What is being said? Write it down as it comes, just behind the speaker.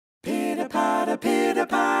pitter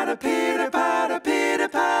patter, pitter patter, pitter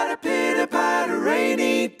patter, pitter patter,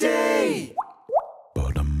 rainy day.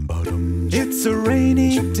 It's a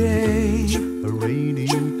rainy day, a rainy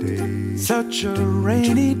day, such a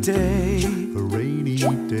rainy day, a rainy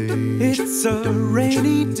day. It's a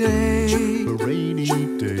rainy day, a rainy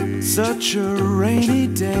day, such a rainy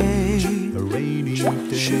day, a rainy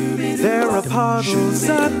day. There are puddles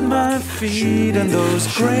at my feet and those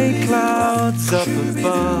gray clouds up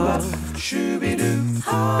above,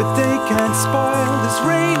 but they can't spoil this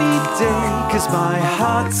rainy day, 'cause my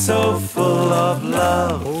heart's so full of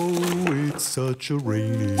love. It's such a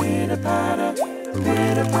rainy, Pitter-patter,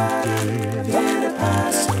 day,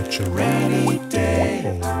 such a rainy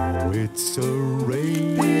day. Oh, it's a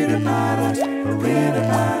rainy, a rainy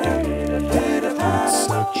day. It's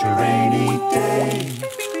such a rainy day.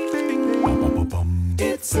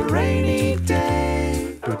 It's a rainy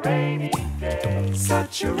day,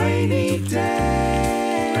 such a rainy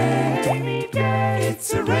day.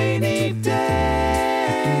 It's a rainy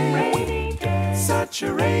day, such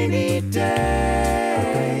a rainy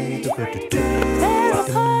day. There are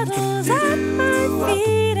puddles at my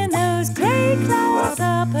feet and those gray clouds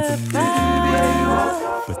up above,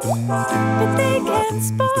 but they can't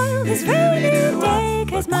spoil this rainy day,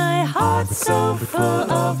 'cause my heart's so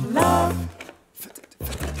full of love.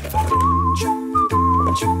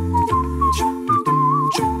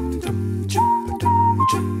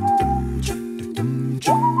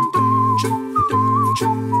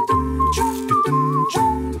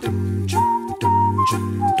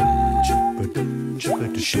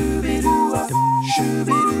 Shoo-be-doo-wop,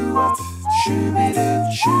 shoo-be-doo-wop, shoo-be-doo,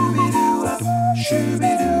 shoo-be-doo-wop,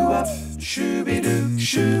 shoo-be-doo-wop, shoo-be-doo,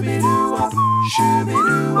 shoo-be-doo-wop,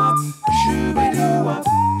 shoo-be-doo-wop, shoo-be-doo-wop,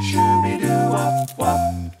 shoo-be-doo-wop, wop.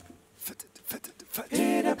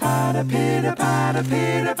 Pitter-patter, pitter-patter,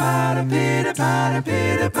 pitter-patter, pitter-patter,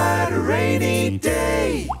 pitter-patter, rainy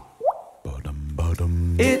day.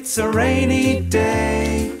 It's a rainy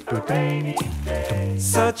day,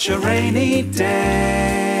 such a rainy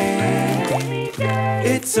day.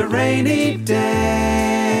 It's a rainy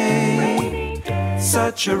day,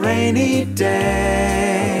 such a rainy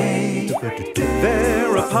day.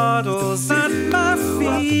 There are puddles at my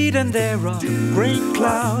feet and there are great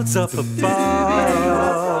clouds up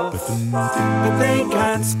above, but they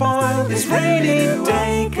can't spoil this rainy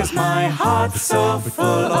day, 'cause my heart's so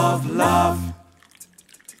full of love.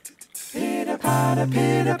 Pitter-patter,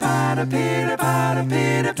 pitter-patter, pitter-patter,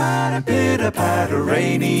 pitter-patter, pitter-patter,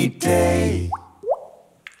 rainy day.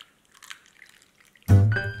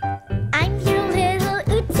 I'm your little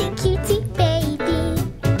ootsy cutie baby,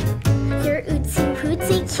 your ootsy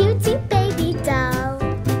hootsy cutie baby doll,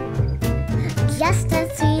 just as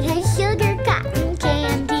sweet as sugar cotton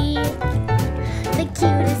candy, the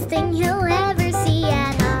cutest thing you'll ever see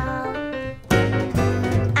at all.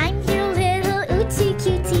 I'm your little ootsy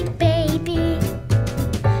cutie baby,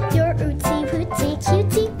 your ootsy hootsy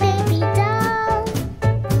cutie baby doll.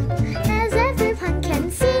 As everyone can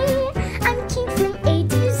see, I'm cute from A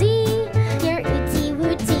to Z, your ootsy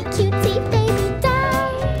wootsy cutie baby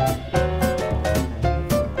doll.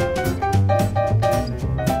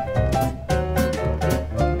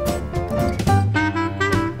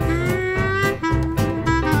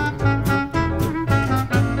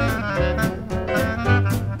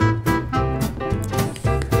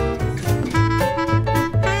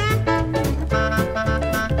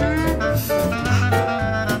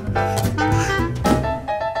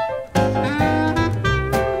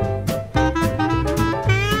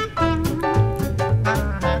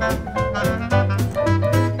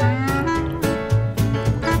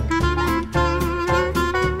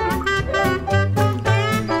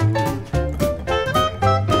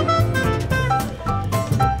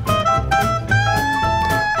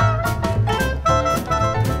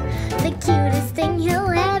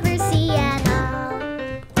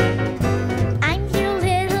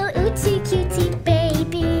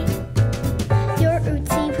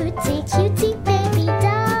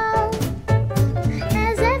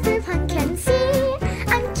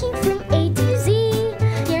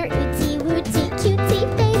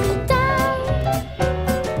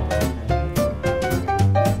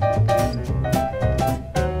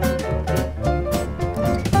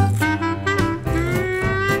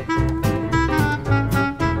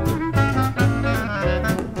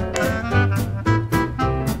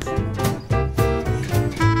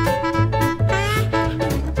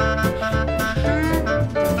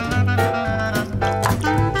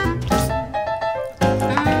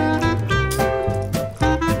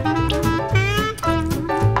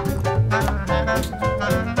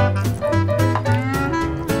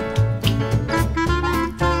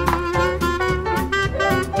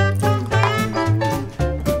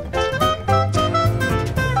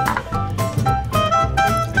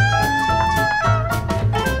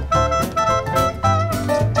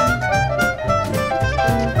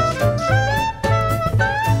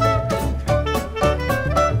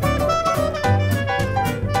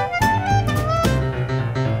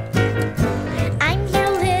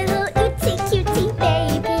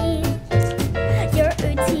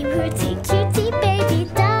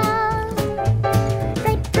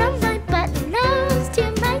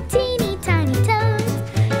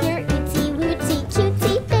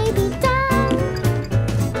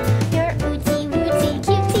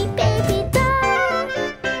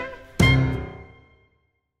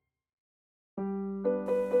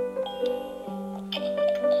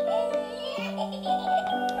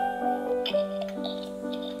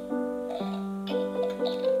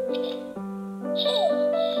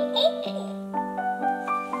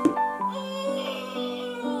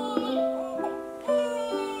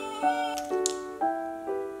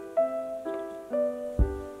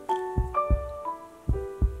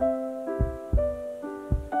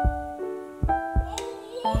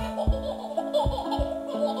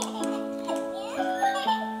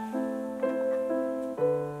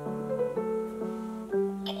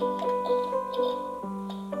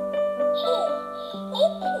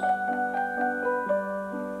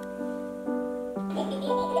 It's